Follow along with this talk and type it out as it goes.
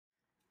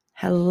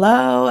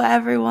Hello,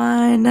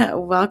 everyone.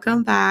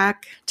 Welcome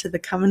back to the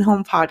Coming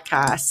Home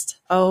podcast.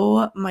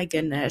 Oh my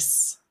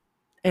goodness.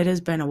 It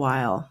has been a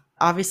while.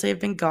 Obviously, I've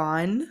been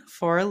gone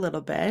for a little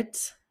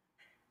bit.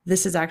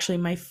 This is actually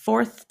my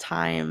fourth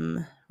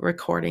time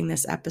recording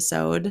this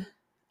episode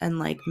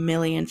and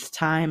millionth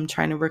time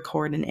trying to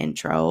record an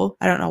intro.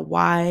 I don't know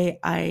why.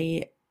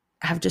 I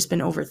have just been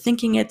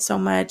overthinking it so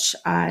much.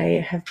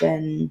 I have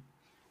been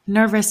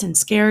nervous and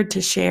scared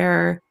to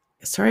share.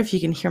 Sorry if you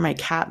can hear my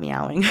cat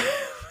meowing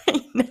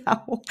right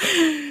now.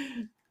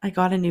 I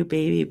got a new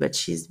baby, but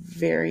she's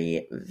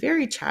very,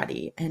 very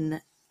chatty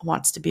and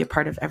wants to be a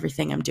part of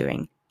everything I'm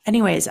doing.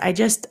 Anyways, I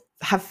just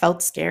have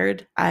felt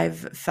scared. I've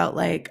felt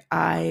like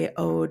I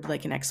owed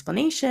an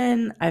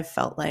explanation. I've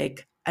felt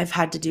like I've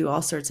had to do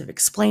all sorts of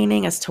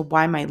explaining as to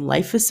why my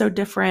life is so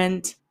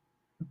different.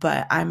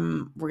 But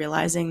I'm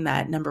realizing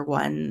that number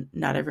one,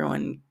 not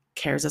everyone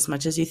cares as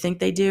much as you think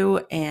they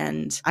do.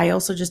 And I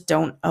also just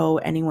don't owe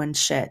anyone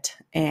shit.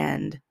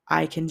 And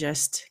I can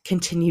just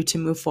continue to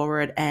move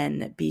forward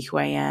and be who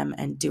I am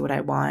and do what I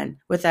want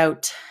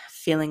without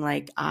feeling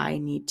like I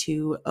need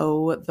to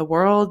owe the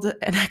world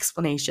an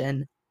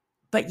explanation.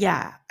 But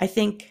yeah, I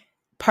think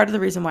part of the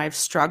reason why I've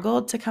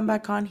struggled to come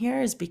back on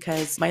here is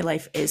because my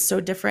life is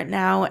so different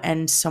now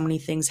and so many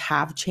things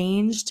have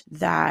changed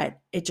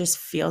that it just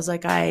feels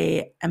like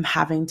I am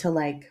having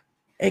to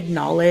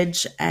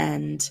acknowledge,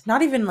 and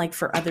not even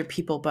for other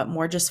people, but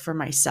more just for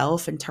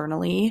myself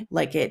internally.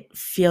 It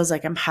feels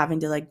like I'm having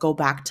to go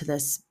back to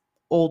this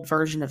old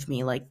version of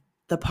me.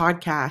 The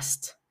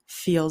podcast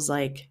feels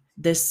like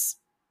this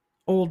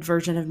old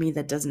version of me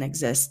that doesn't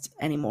exist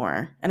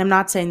anymore. And I'm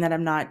not saying that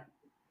I'm not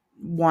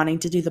wanting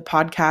to do the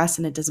podcast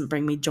and it doesn't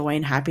bring me joy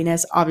and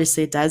happiness.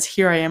 Obviously it does.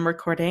 Here I am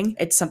recording.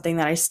 It's something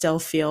that I still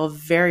feel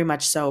very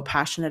much so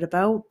passionate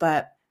about,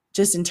 but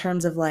just in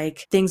terms of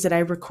things that I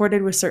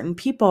recorded with certain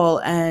people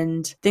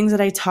and things that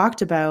I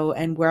talked about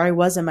and where I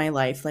was in my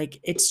life,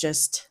 it's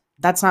just,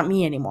 that's not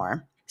me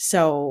anymore.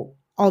 So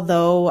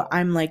although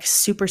I'm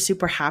super,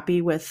 super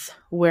happy with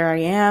where I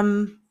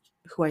am,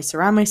 who I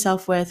surround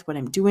myself with, what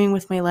I'm doing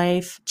with my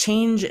life,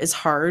 change is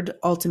hard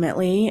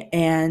ultimately.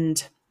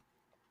 And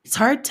it's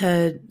hard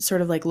to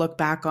sort of look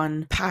back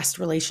on past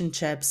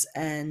relationships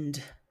and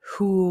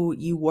who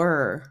you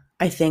were.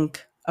 I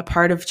think a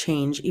part of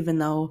change, even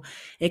though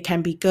it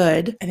can be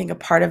good, I think a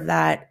part of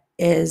that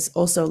is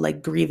also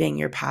grieving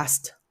your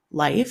past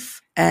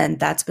life. And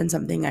that's been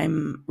something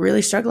I'm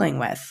really struggling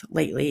with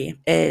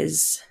lately,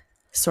 is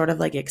sort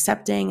of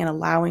accepting and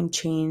allowing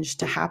change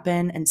to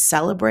happen and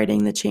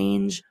celebrating the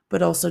change,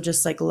 but also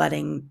just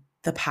letting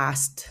the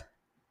past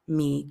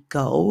me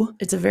go.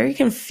 It's a very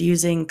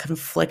confusing,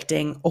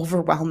 conflicting,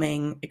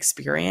 overwhelming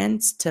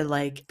experience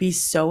to be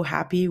so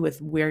happy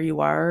with where you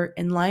are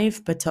in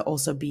life, but to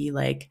also be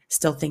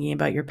still thinking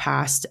about your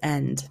past.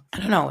 And I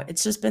don't know,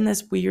 it's just been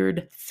this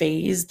weird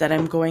phase that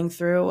I'm going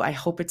through. I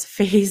hope it's a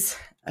phase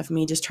of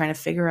me just trying to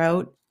figure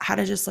out how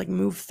to just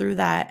move through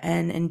that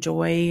and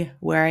enjoy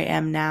where I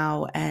am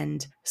now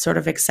and sort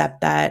of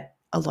accept that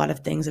a lot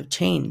of things have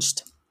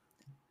changed.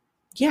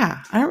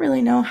 Yeah, I don't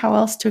really know how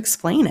else to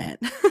explain it.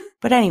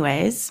 But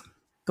anyways,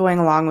 going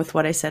along with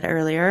what I said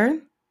earlier,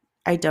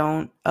 I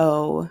don't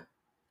owe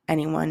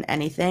anyone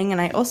anything. And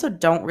I also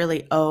don't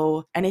really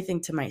owe anything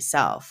to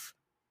myself.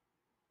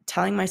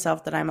 Telling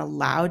myself that I'm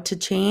allowed to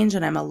change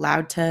and I'm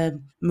allowed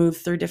to move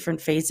through different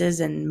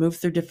phases and move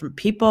through different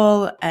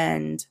people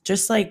and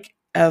just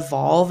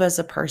evolve as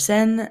a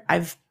person.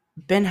 I've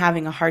been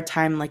having a hard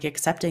time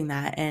accepting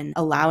that and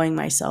allowing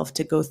myself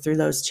to go through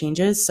those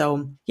changes.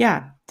 So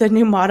yeah, the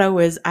new motto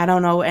is I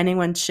don't owe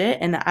anyone shit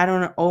and I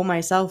don't owe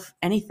myself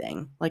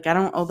anything. I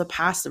don't owe the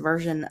past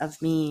version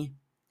of me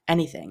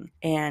anything.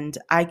 And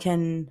I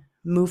can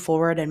move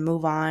forward and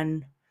move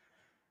on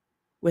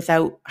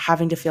without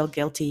having to feel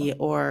guilty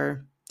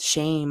or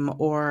shame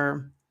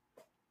or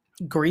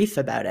grief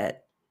about it.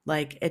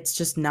 It's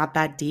just not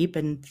that deep,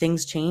 and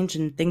things change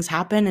and things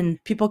happen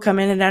and people come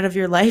in and out of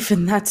your life,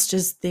 and that's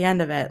just the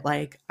end of it.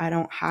 I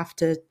don't have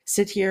to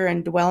sit here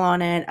and dwell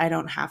on it. I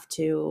don't have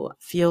to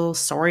feel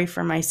sorry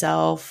for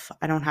myself.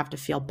 I don't have to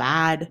feel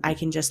bad. I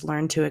can just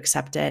learn to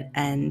accept it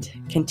and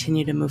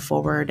continue to move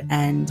forward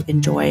and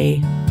enjoy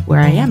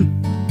where I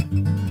am.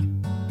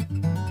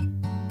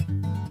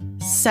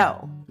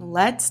 So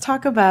let's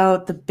talk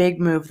about the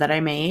big move that I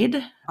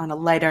made on a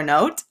lighter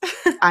note.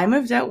 I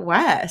moved out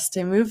west.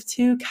 I moved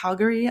to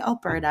Calgary,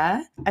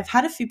 Alberta. I've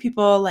had a few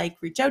people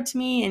reach out to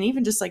me, and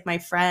even just my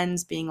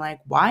friends being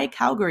why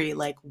Calgary?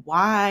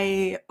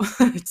 Why?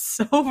 It's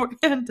so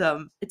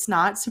random. It's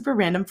not super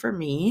random for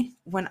me.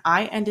 When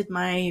I ended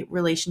my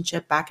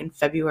relationship back in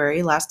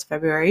February, last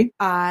February,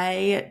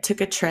 I took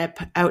a trip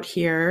out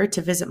here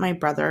to visit my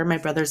brother. My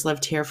brother's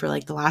lived here for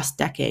the last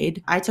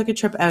decade. I took a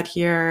trip out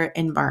here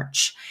in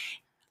March.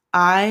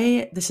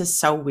 This is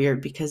so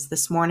weird because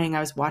this morning I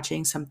was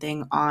watching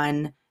something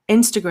on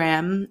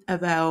Instagram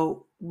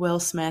about Will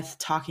Smith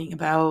talking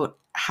about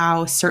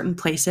how certain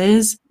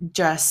places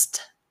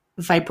just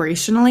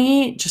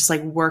vibrationally just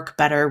work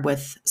better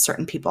with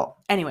certain people.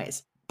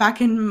 Anyways,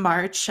 back in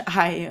March,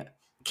 I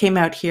came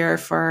out here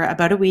for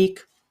about a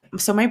week.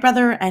 So my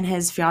brother and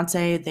his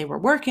fiance, they were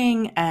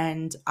working,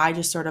 and I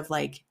just sort of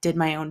like did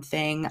my own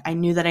thing. I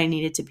knew that I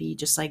needed to be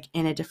just like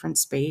in a different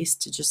space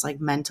to just like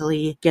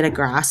mentally get a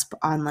grasp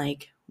on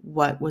like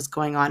what was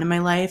going on in my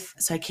life.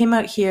 So I came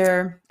out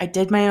here, I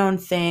did my own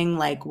thing.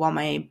 Like while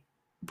my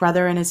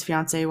brother and his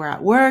fiance were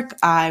at work,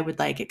 I would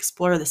like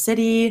explore the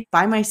city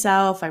by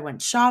myself. I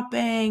went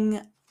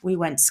shopping. We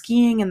went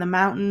skiing in the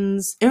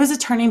mountains. It was a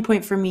turning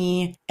point for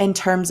me in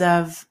terms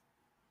of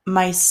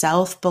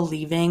myself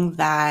believing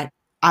that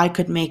I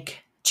could make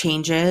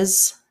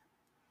changes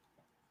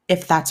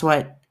if that's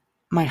what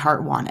my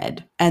heart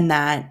wanted. And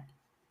that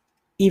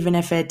even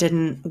if it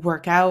didn't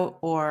work out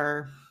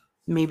or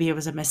maybe it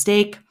was a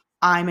mistake,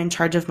 I'm in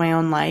charge of my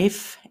own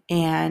life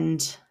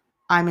and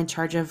I'm in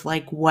charge of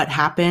like what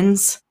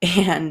happens.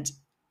 And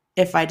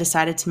if I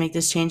decided to make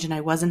this change and I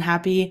wasn't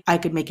happy, I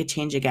could make a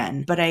change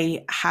again. But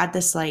I had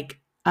this like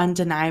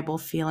undeniable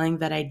feeling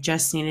that I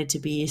just needed to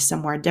be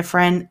somewhere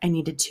different. I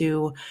needed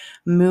to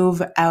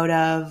move out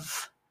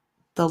of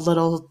the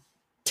little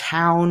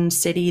town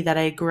city that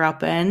I grew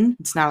up in.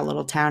 It's not a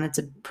little town, it's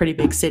a pretty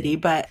big city,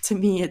 but to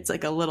me, it's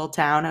like a little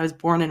town. I was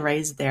born and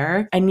raised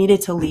there. I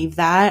needed to leave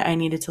that. I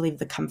needed to leave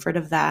the comfort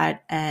of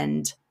that.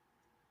 And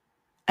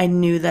I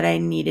knew that I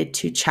needed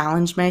to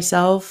challenge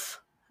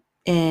myself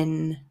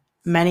in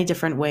many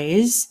different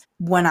ways.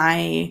 When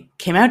I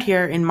came out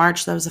here in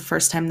March, that was the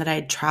first time that I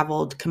had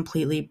traveled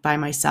completely by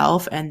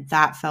myself, and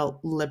that felt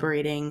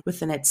liberating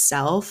within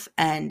itself.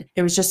 And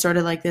it was just sort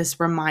of like this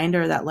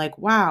reminder that like,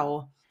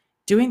 wow,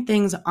 doing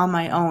things on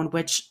my own,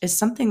 which is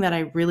something that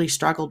I really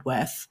struggled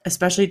with,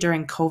 especially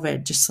during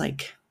COVID, just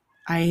like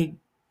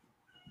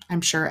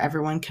I'm sure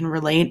everyone can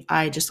relate.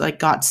 I just like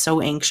got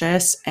so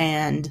anxious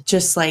and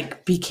just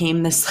like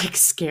became this like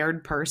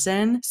scared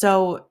person.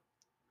 So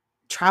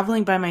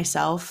traveling by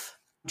myself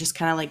just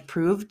kind of like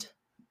proved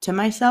to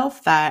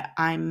myself that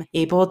I'm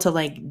able to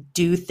like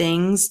do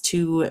things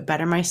to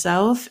better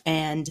myself.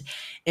 And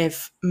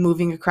if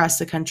moving across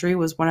the country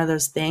was one of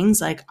those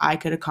things, like I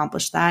could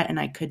accomplish that and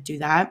I could do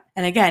that.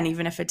 And again,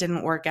 even if it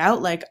didn't work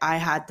out, like I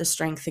had the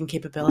strength and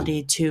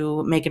capability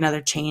to make another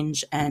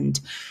change and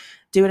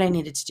do what I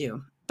needed to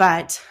do.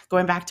 But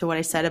going back to what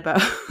I said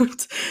about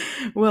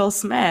Will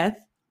Smith,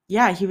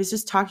 yeah, he was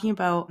just talking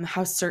about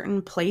how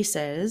certain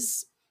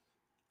places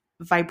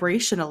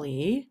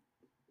vibrationally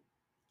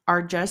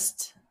are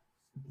just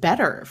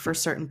better for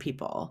certain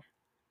people.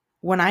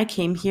 When I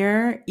came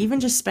here, even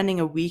just spending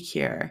a week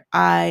here,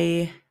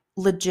 I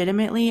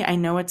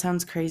know it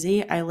sounds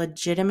crazy, I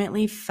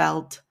legitimately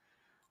felt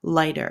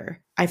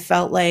lighter. I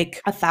felt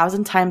like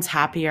 1,000 times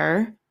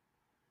happier,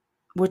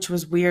 which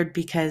was weird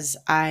because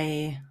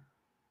I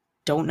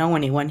don't know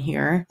anyone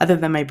here other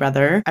than my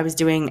brother. I was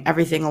doing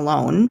everything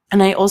alone.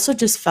 And I also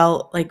just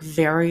felt like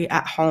very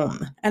at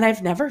home. And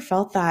I've never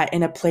felt that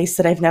in a place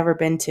that I've never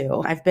been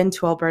to. I've been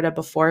to Alberta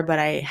before, but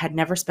I had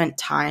never spent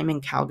time in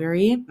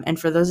Calgary. And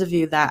for those of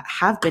you that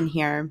have been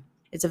here,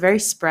 it's a very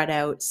spread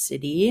out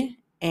city.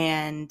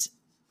 And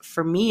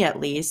for me,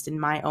 at least, in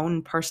my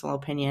own personal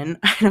opinion,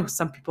 I know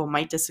some people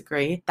might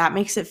disagree, that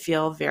makes it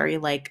feel very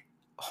like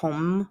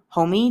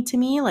homey to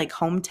me, like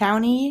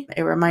hometowny.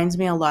 It reminds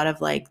me a lot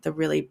of like the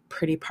really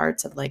pretty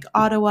parts of like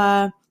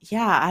Ottawa.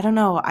 Yeah, I don't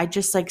know. I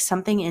just like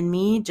something in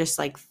me just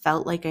like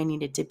felt like I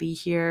needed to be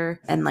here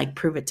and like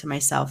prove it to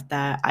myself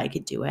that I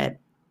could do it.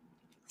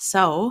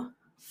 So,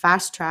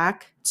 fast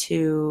track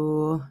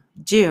to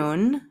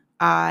June,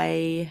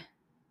 I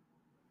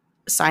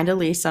signed a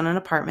lease on an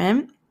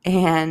apartment,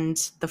 and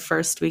the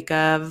first week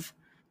of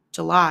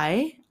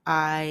July,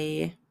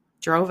 I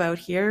drove out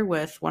here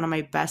with one of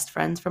my best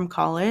friends from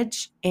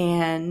college,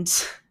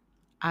 and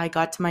I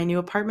got to my new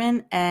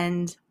apartment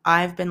and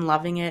I've been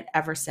loving it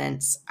ever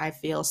since. I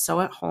feel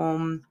so at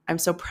home. I'm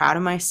so proud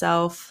of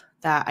myself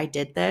that I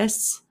did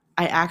this.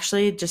 I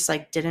actually just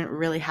like didn't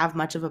really have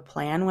much of a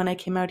plan when I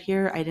came out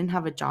here. I didn't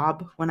have a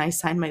job when I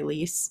signed my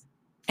lease.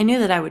 I knew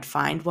that I would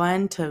find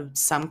one to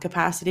some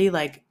capacity.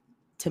 Like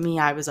to me,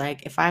 I was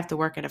like, if I have to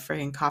work at a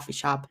friggin' coffee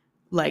shop,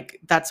 like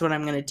that's what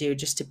I'm going to do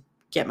just to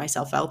get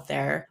myself out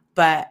there.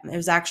 But it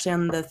was actually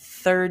on the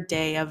third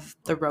day of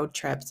the road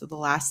trip, so the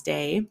last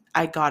day,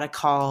 I got a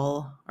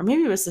call, or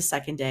maybe it was the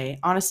second day.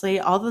 Honestly,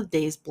 all the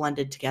days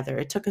blended together.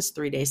 It took us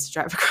 3 days to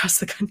drive across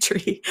the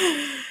country.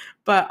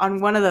 But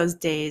on one of those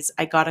days,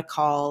 I got a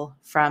call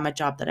from a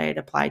job that I had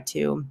applied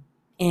to,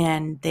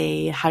 and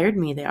they hired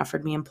me. They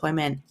offered me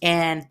employment.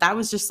 And that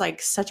was just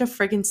like such a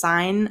friggin'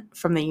 sign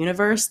from the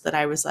universe that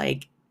I was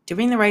like,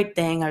 doing the right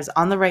thing. I was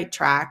on the right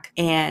track.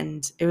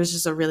 And it was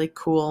just a really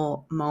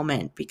cool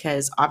moment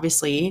because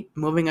obviously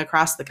moving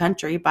across the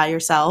country by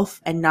yourself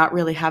and not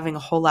really having a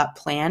whole lot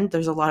planned,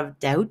 there's a lot of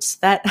doubts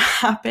that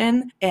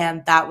happen.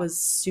 And that was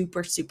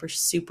super, super,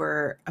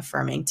 super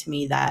affirming to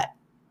me that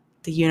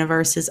the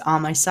universe is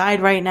on my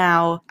side right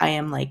now. I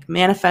am like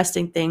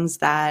manifesting things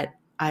that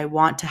I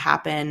want to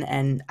happen.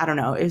 And I don't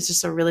know, it was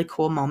just a really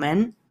cool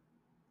moment.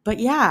 But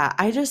yeah,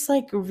 I just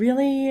like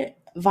really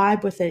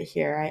vibe with it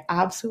here. I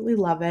absolutely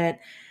love it.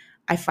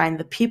 I find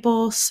the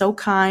people so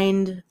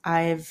kind.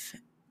 I've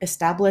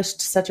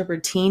established such a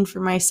routine for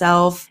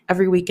myself.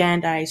 Every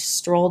weekend I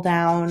stroll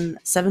down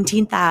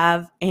 17th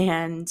Ave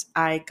and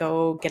I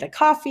go get a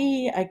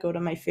coffee. I go to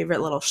my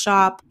favorite little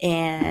shop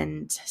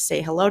and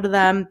say hello to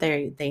them.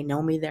 They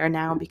know me there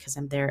now because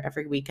I'm there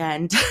every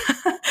weekend.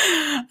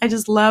 I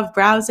just love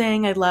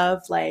browsing. I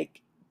love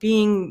like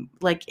being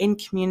like in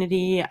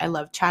community. I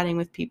love chatting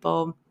with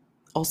people.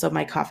 Also,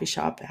 my coffee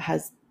shop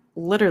has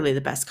literally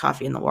the best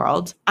coffee in the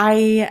world.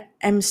 I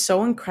am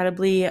so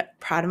incredibly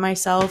proud of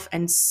myself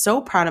and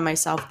so proud of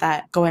myself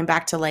that going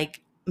back to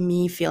like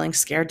me feeling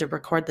scared to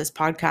record this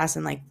podcast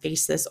and like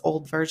face this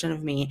old version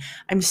of me,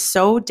 I'm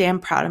so damn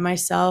proud of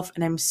myself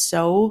and I'm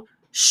so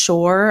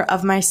sure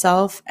of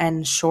myself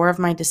and sure of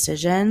my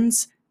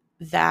decisions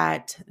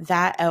that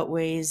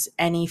outweighs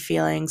any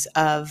feelings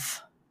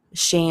of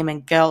shame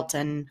and guilt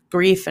and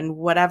grief and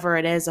whatever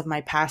it is of my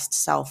past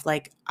self.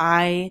 Like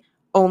I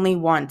only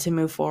want to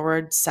move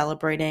forward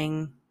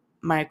celebrating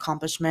my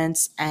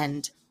accomplishments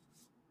and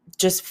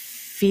just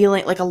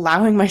feeling like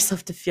allowing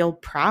myself to feel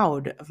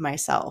proud of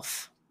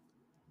myself.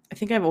 I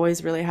think I've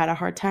always really had a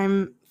hard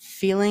time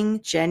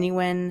feeling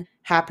genuine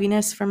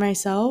happiness for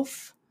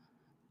myself.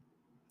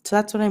 So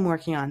that's what I'm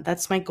working on.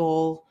 That's my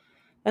goal.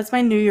 That's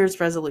my New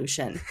Year's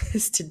resolution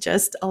is to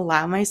just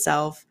allow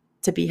myself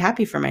to be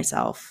happy for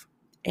myself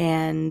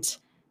and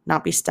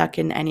not be stuck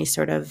in any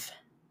sort of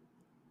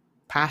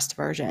past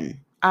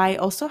version. I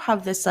also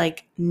have this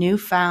like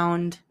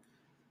newfound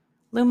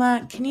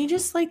Luma, can you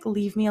just like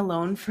leave me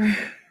alone for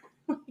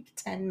like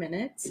 10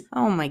 minutes?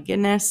 Oh my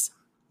goodness.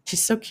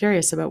 She's so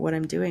curious about what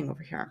I'm doing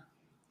over here.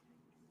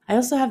 I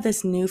also have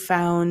this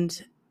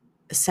newfound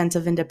sense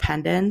of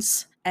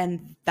independence,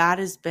 and that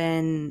has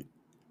been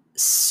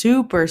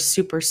super,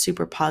 super,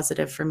 super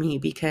positive for me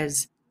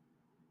because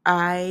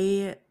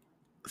I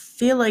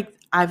feel like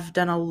I've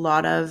done a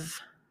lot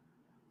of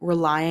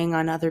relying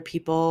on other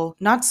people,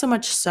 not so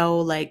much so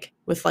like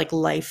with like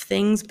life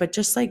things, but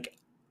just like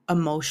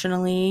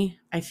emotionally.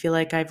 I feel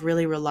like I've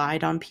really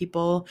relied on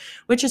people,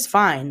 which is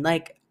fine.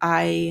 Like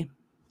I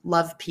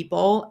love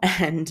people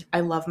and I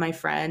love my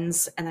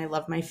friends and I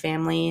love my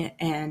family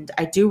and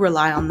I do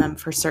rely on them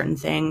for certain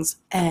things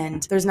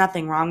and there's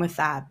nothing wrong with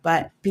that.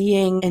 But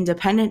being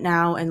independent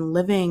now and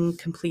living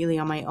completely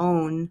on my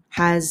own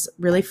has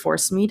really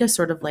forced me to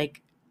sort of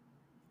like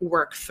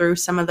work through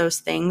some of those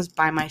things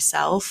by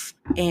myself.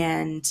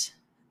 And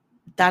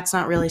that's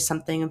not really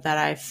something that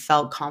I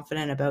felt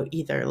confident about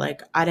either.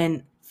 Like, I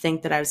didn't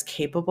think that I was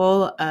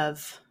capable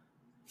of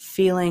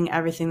feeling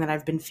everything that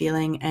I've been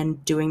feeling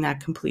and doing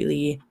that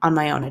completely on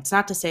my own. It's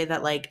not to say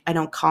that like I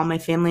don't call my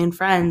family and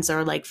friends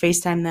or like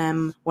FaceTime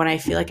them when I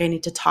feel like I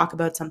need to talk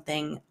about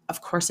something.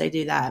 Of course I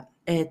do that.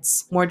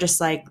 It's more just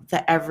like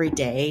the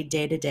everyday,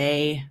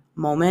 day-to-day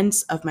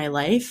moments of my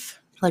life.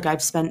 Like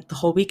I've spent the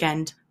whole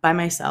weekend by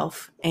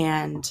myself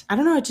and I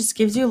don't know, it just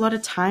gives you a lot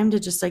of time to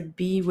just like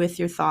be with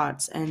your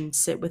thoughts and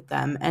sit with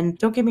them. And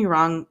don't get me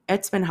wrong,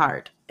 it's been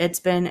hard. It's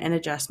been an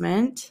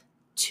adjustment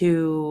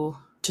to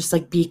just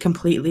like be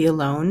completely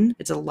alone.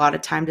 It's a lot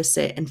of time to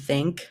sit and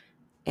think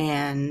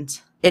and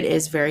it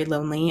is very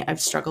lonely.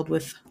 I've struggled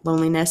with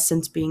loneliness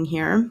since being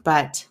here,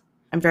 but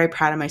I'm very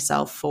proud of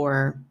myself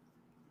for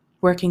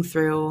working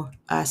through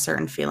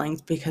certain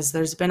feelings because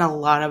there's been a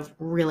lot of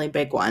really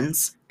big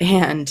ones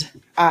and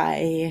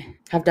I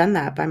have done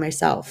that by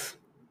myself.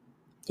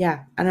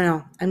 Yeah, I don't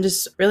know. I'm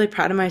just really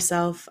proud of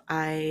myself.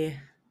 I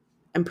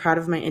am proud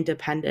of my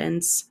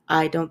independence.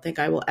 I don't think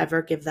I will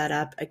ever give that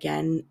up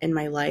again in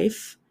my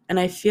life. And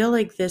I feel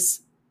like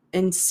this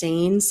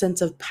insane sense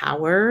of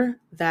power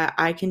that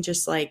I can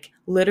just like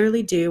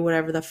literally do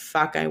whatever the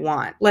fuck I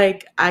want.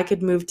 Like I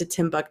could move to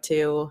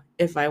Timbuktu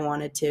if I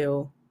wanted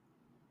to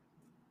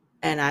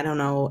and I don't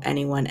know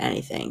anyone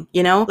anything.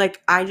 You know?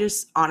 Like I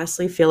just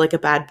honestly feel like a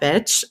bad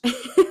bitch.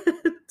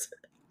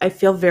 I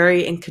feel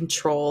very in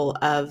control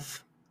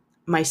of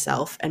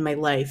myself and my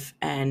life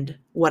and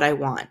what I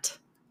want.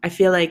 I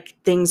feel like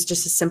things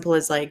just as simple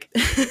as like,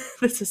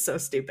 this is so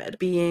stupid,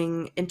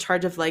 being in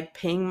charge of like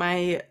paying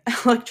my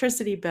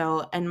electricity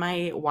bill and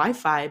my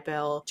Wi-Fi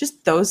bill,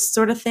 just those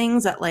sort of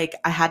things that like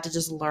I had to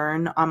just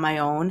learn on my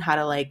own how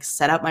to like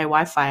set up my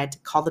Wi-Fi. I had to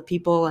call the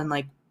people and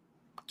like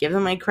give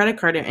them my credit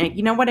card. And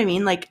you know what I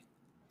mean? Like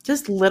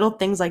just little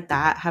things like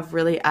that have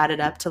really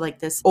added up to like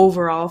this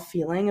overall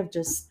feeling of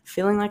just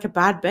feeling like a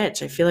bad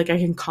bitch. I feel like I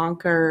can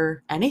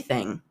conquer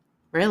anything,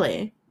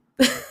 really.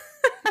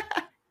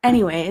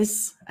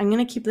 Anyways, I'm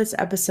going to keep this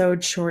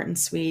episode short and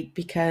sweet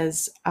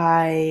because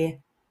I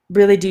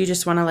really do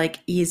just want to like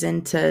ease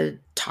into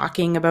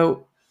talking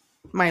about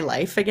my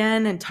life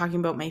again and talking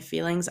about my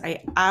feelings.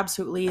 I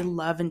absolutely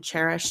love and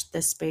cherish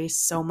this space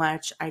so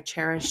much. I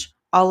cherish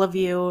all of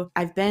you.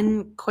 I've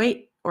been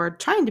quite or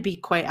trying to be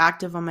quite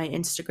active on my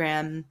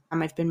Instagram.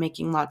 I've been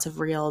making lots of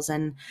reels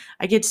and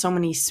I get so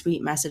many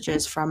sweet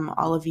messages from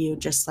all of you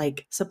just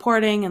like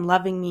supporting and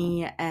loving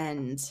me.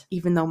 And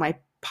even though my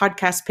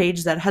podcast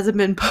page that hasn't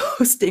been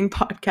posting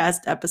podcast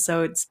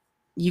episodes,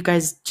 you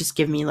guys just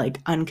give me like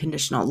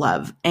unconditional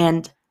love.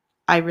 And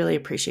I really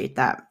appreciate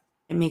that.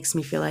 It makes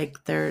me feel like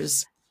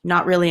there's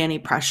not really any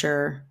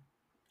pressure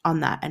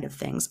on that end of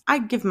things. I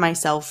give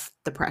myself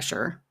the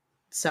pressure.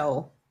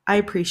 So I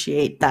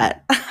appreciate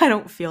that I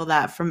don't feel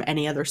that from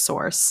any other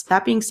source.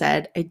 That being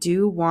said, I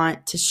do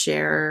want to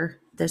share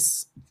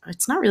this.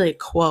 It's not really a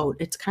quote,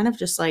 it's kind of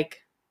just like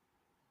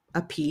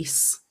a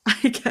piece,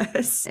 I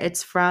guess.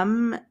 It's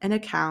from an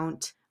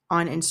account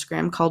on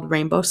Instagram called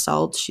Rainbow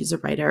Salt. She's a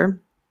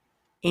writer,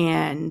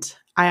 and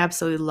I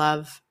absolutely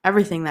love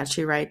everything that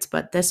she writes,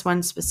 but this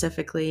one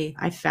specifically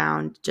I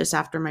found just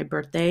after my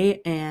birthday,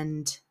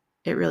 and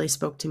it really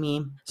spoke to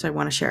me, so I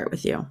want to share it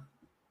with you.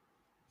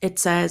 It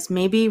says,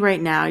 maybe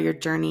right now your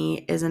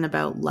journey isn't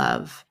about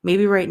love.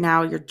 Maybe right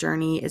now your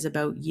journey is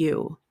about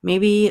you.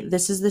 Maybe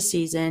this is the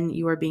season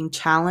you are being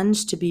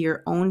challenged to be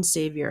your own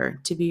savior,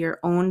 to be your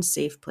own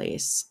safe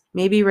place.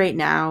 Maybe right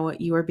now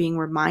you are being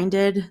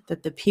reminded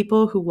that the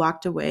people who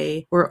walked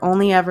away were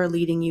only ever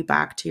leading you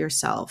back to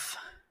yourself.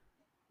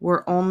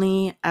 Were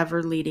only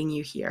ever leading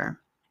you here.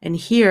 And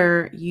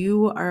here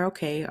you are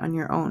okay on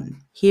your own.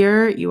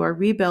 Here you are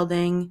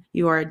rebuilding,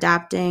 you are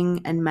adapting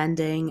and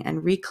mending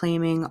and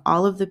reclaiming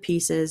all of the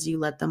pieces you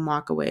let them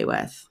walk away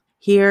with.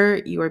 Here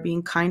you are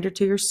being kinder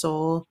to your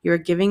soul. You are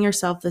giving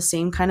yourself the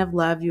same kind of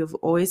love you have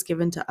always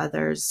given to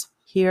others.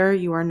 Here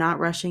you are not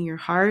rushing your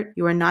heart.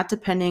 You are not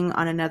depending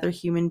on another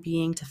human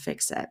being to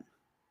fix it.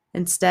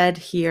 Instead,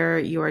 here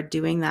you are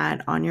doing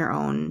that on your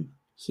own.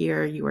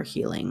 Here you are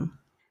healing.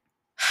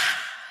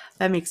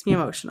 That makes me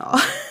emotional.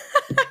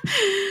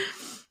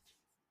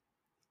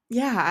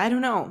 Yeah, I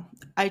don't know.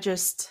 I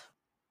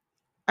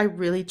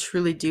really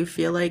truly do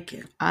feel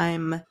like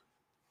I'm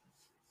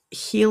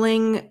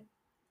healing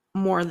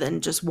more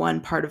than just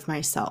one part of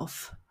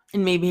myself.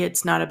 And maybe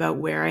it's not about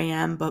where I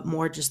am, but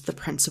more just the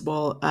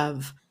principle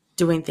of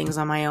doing things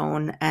on my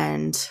own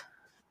and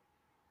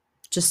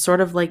just sort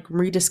of like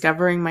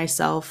rediscovering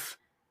myself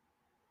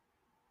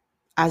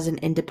as an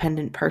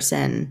independent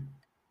person.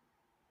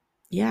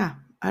 Yeah,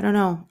 I don't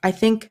know. I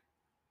think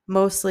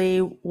mostly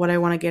what I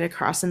want to get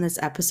across in this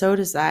episode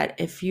is that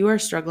if you are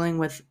struggling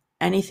with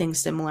anything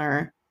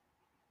similar,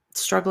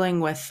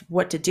 struggling with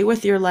what to do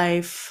with your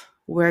life,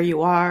 where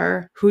you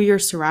are, who you're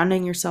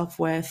surrounding yourself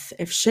with,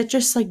 if shit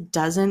just like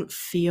doesn't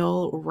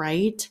feel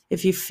right,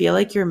 if you feel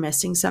like you're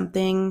missing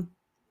something,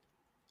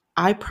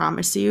 I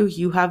promise you,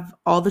 you have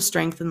all the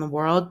strength in the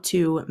world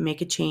to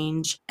make a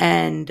change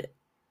and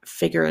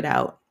figure it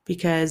out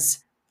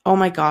because, oh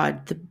my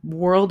God, the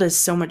world is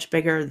so much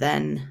bigger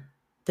than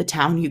the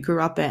town you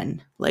grew up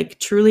in. Like,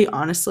 truly,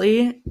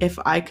 honestly, if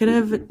I could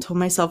have told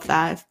myself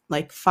that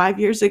like 5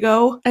 years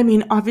ago, I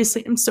mean,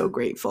 obviously, I'm so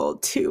grateful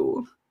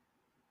to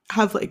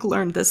have like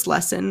learned this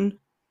lesson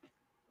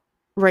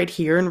right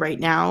here and right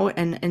now,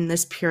 and in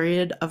this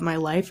period of my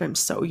life. I'm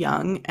so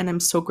young and I'm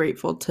so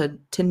grateful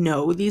to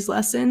know these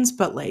lessons,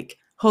 but like,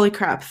 holy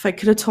crap, if I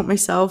could have told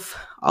myself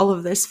all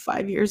of this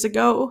 5 years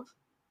ago,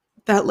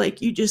 that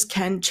like you just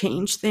can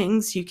change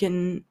things, you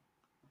can,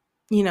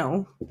 you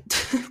know,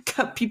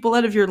 cut people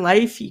out of your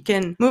life, you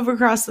can move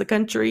across the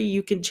country,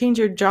 you can change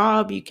your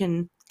job, you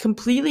can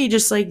completely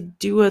just like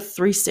do a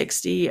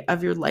 360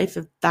 of your life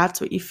if that's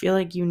what you feel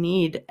like you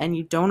need, and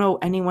you don't owe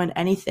anyone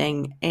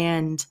anything,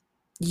 and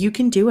you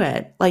can do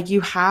it. Like, you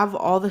have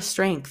all the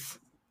strength,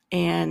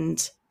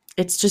 and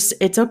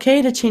it's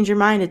okay to change your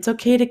mind. It's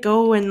okay to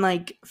go and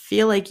like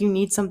feel like you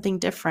need something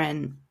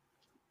different.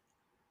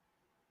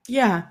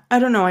 Yeah, I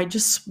don't know. I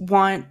just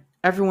want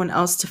everyone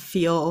else to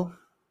feel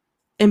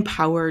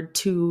empowered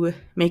to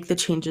make the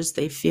changes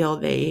they feel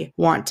they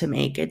want to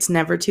make. It's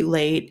never too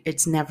late.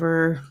 It's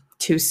never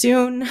too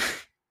soon.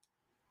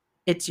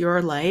 It's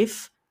your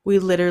life. We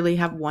literally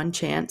have one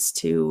chance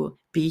to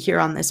be here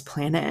on this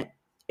planet.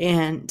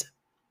 And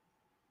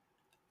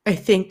I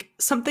think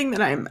something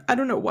that I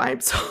don't know why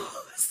I'm so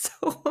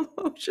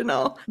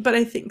emotional, but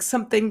I think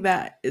something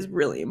that is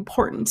really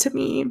important to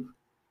me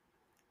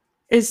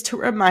is to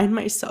remind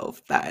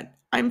myself that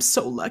I'm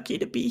so lucky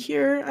to be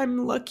here.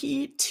 I'm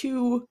lucky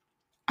to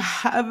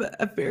have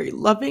a very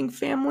loving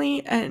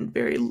family and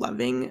very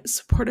loving,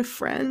 supportive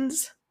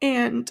friends.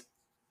 And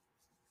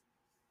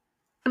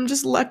I'm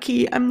just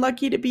lucky. I'm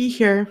lucky to be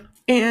here.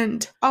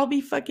 And I'll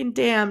be fucking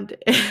damned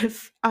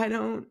if I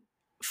don't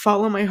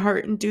follow my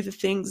heart and do the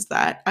things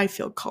that I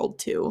feel called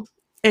to,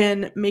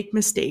 and make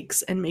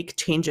mistakes and make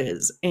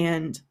changes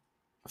and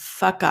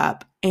fuck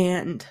up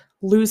and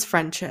lose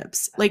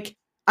friendships. Like,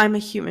 I'm a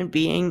human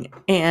being,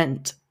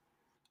 and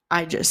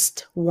I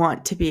just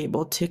want to be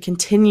able to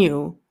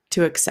continue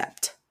to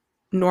accept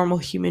normal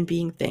human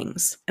being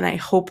things. And I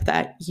hope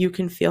that you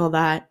can feel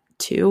that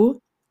too,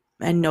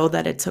 and know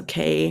that it's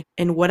okay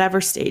in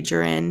whatever stage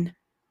you're in.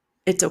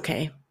 It's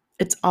okay.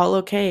 It's all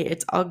okay.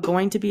 It's all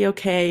going to be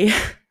okay.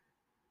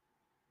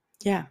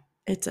 Yeah,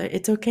 it's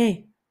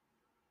okay.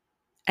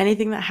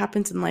 Anything that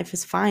happens in life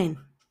is fine.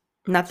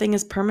 Nothing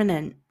is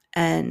permanent,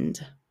 and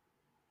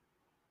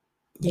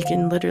you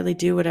can literally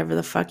do whatever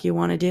the fuck you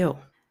want to do.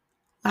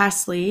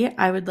 Lastly,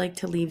 I would like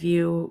to leave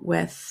you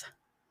with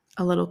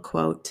a little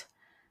quote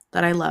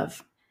that I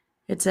love.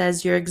 It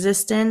says, "Your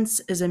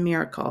existence is a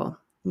miracle.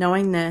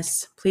 Knowing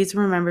this, please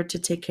remember to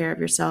take care of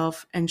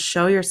yourself and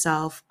show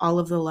yourself all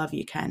of the love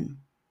you can."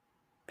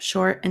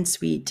 Short and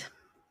sweet.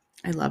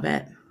 I love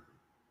it.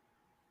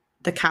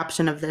 The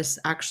caption of this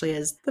actually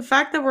is, the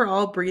fact that we're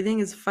all breathing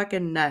is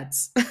fucking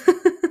nuts.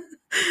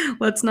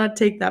 Let's not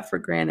take that for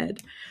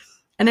granted.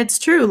 And it's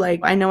true. Like,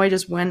 I know I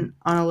just went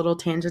on a little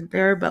tangent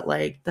there, but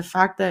like the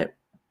fact that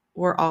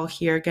we're all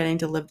here getting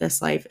to live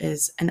this life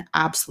is an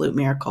absolute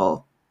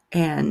miracle.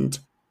 And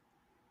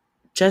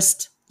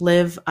just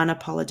live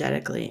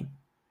unapologetically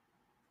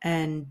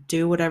and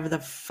do whatever the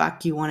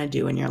fuck you want to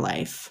do in your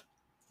life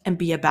and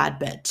be a bad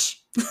bitch.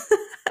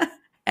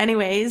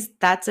 Anyways,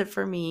 that's it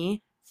for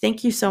me.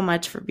 Thank you so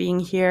much for being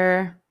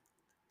here.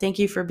 Thank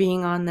you for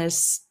being on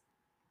this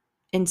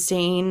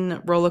insane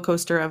roller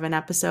coaster of an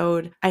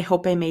episode. I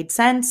hope I made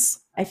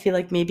sense. I feel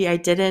like maybe I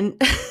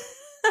didn't.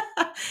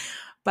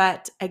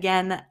 But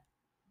again,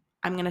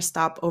 I'm going to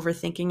stop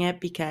overthinking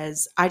it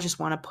because I just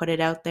want to put it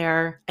out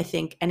there. I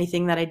think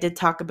anything that I did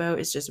talk about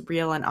is just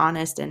real and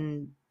honest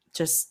and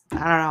just, I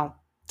don't know,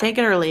 take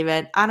it or leave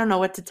it. I don't know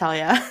what to tell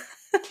you.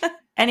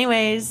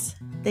 Anyways,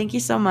 thank you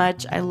so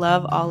much. I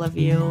love all of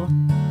you.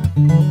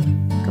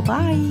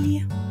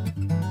 Goodbye.